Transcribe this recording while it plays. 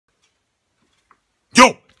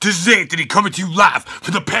This is Anthony coming to you live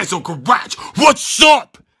from the Passo garage. What's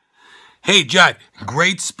up? Hey, Judd,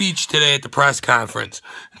 great speech today at the press conference.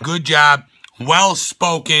 Good job. Well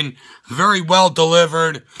spoken. Very well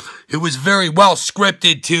delivered. It was very well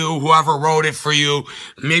scripted, too, whoever wrote it for you.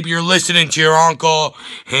 Maybe you're listening to your uncle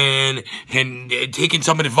and taking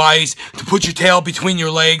some advice to put your tail between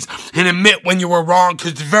your legs and admit when you were wrong,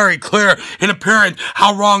 because it's very clear and apparent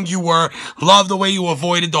how wrong you were. Love the way you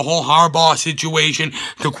avoided the whole Harbaugh situation,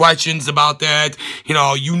 the questions about that. You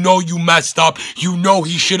know you messed up. You know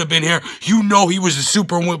he should have been here. You know he was a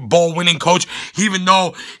Super Bowl winning coach, even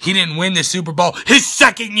though he didn't win the Super Bowl his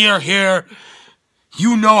second year here.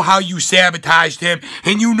 You know how you sabotaged him,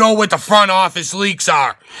 and you know what the front office leaks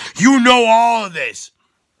are. You know all of this.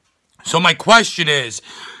 So my question is,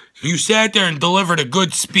 you sat there and delivered a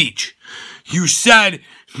good speech. You said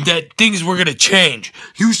that things were going to change.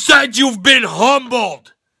 You said you've been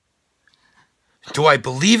humbled. Do I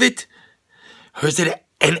believe it? Or is it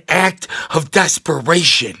an act of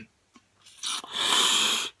desperation?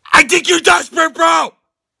 I think you're desperate, bro.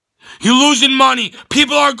 You're losing money.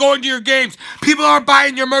 People aren't going to your games. People aren't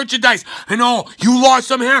buying your merchandise. I know, you lost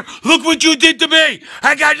some hair. Look what you did to me.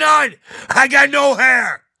 I got none. I got no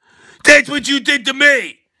hair. That's what you did to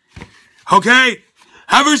me. Okay?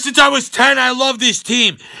 Ever since I was 10, I love this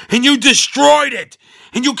team. And you destroyed it.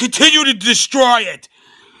 And you continue to destroy it.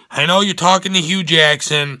 I know you're talking to Hugh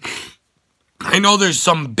Jackson. I know there's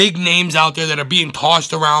some big names out there that are being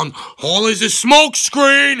tossed around. All is a smoke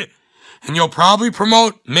screen. And you'll probably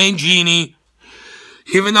promote Mangini.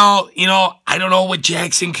 Even though, I don't know what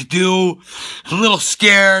Jackson could do. A little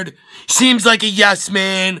scared. Seems like a yes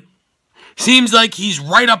man. Seems like he's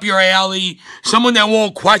right up your alley. Someone that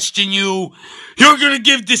won't question you. You're going to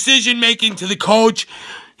give decision making to the coach.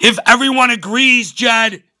 If everyone agrees,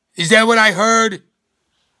 Jed. Is that what I heard?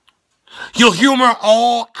 You'll humor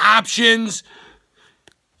all options.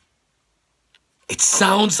 It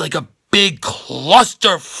sounds like a big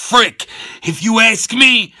cluster frick, if you ask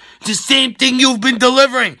me. The same thing you've been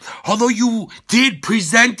delivering, although you did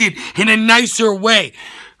present it in a nicer way.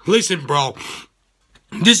 Listen, bro,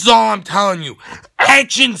 this is all I'm telling you.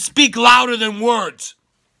 Actions speak louder than words.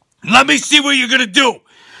 Let me see what you're gonna do.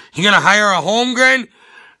 You gonna hire a Holmgren,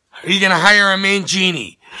 or are you gonna hire a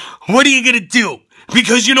Mangini? What are you gonna do?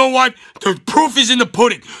 Because you know what? The proof is in the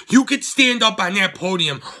pudding. You could stand up on that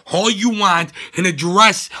podium all you want and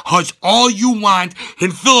address us all you want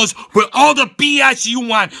and fill us with all the BS you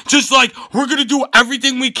want. Just like we're going to do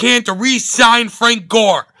everything we can to re-sign Frank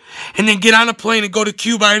Gore. And then get on a plane and go to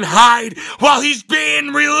Cuba and hide while he's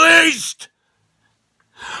being released.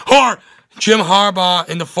 Or Jim Harbaugh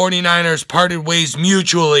and the 49ers parted ways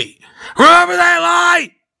mutually. Remember that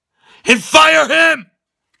lie? And fire him.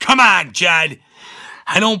 Come on, Jed.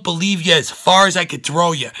 I don't believe you as far as I could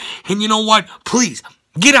throw you. And you know what? Please,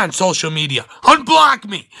 get on social media. Unblock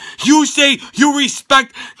me. You say you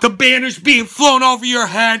respect the banners being flown over your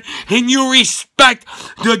head, and you respect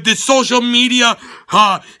the social media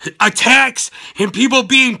attacks and people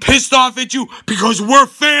being pissed off at you because we're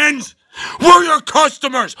fans. We're your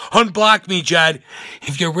customers. Unblock me, Jed.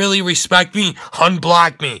 If you really respect me,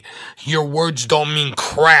 unblock me. Your words don't mean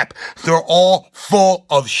crap. They're all full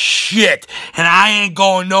of shit. And I ain't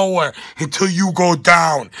going nowhere until you go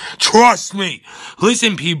down. Trust me.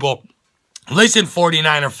 Listen, people. Listen,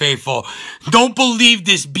 49er faithful, don't believe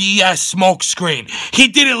this BS smokescreen. He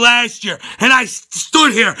did it last year, and I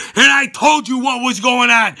stood here, and I told you what was going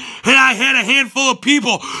on. And I had a handful of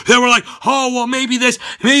people that were like, oh, well, maybe this,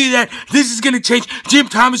 maybe that. This is going to change. Jim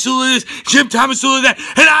Thomasula this, Jim Thomasula that.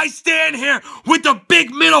 And I stand here with the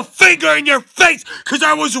big middle finger in your face because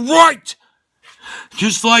I was right.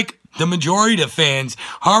 Just like the majority of fans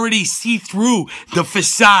already see through the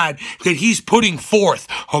facade that he's putting forth,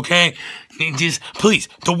 okay? And just, please,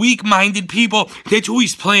 the weak-minded people, that's who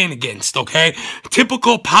he's playing against, okay?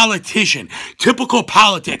 Typical politician, typical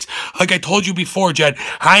politics. Like I told you before, Jed,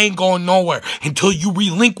 I ain't going nowhere until you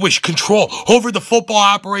relinquish control over the football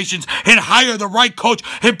operations and hire the right coach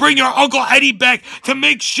and bring your Uncle Eddie back to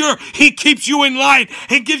make sure he keeps you in line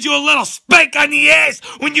and gives you a little spank on the ass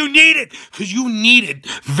when you need it. Because you need it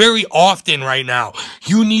very often right now.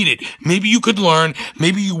 You need it. Maybe you could learn.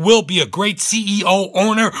 Maybe you will be a great CEO,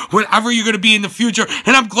 owner, whatever you're going to be in the future.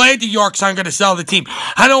 And I'm glad the Yorks aren't going to sell the team.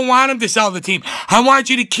 I don't want them to sell the team. I want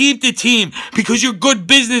you to keep the team because you're good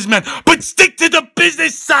businessmen. But stick to the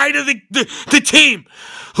business side of the team.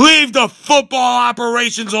 Leave the football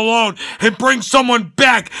operations alone and bring someone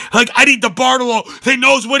back like Eddie DeBartolo that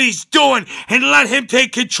knows what he's doing and let him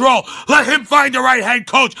take control. Let him find the right head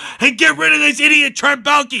coach and get rid of this idiot Trent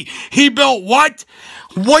Baalke. He built what?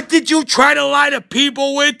 What did you try to lie to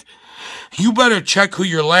people with? You better check who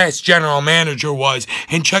your last general manager was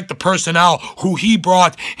and check the personnel who he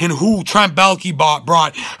brought and who Trent Baalke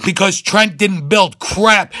brought, because Trent didn't build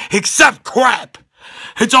crap except crap.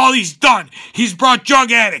 It's all he's done. He's brought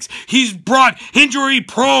drug addicts. He's brought injury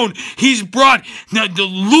prone. He's brought the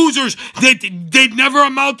losers that they never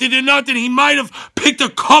amounted to nothing. He might have picked a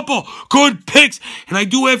couple good picks, and I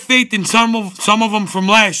do have faith in some of them from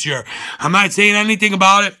last year. I'm not saying anything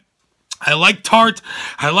about it. I like Tart.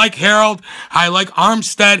 I like Harold. I like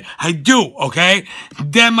Armstead. I do, okay?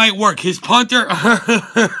 That might work. His punter,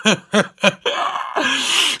 I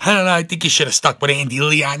don't know. I think you should have stuck with Andy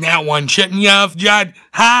Lee on that one. Shouldn't you have, Judd?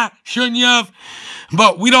 Shouldn't you have?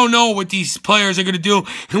 But we don't know what these players are going to do,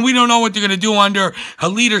 and we don't know what they're going to do under a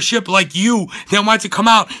leadership like you that wants to come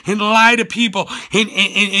out and lie to people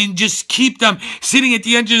and just keep them sitting at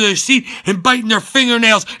the edge of their seat and biting their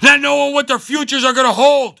fingernails, not knowing what their futures are going to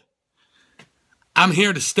hold. I'm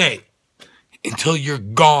here to stay until you're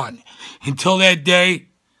gone. Until that day,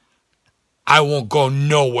 I won't go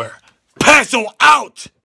nowhere. Passo out!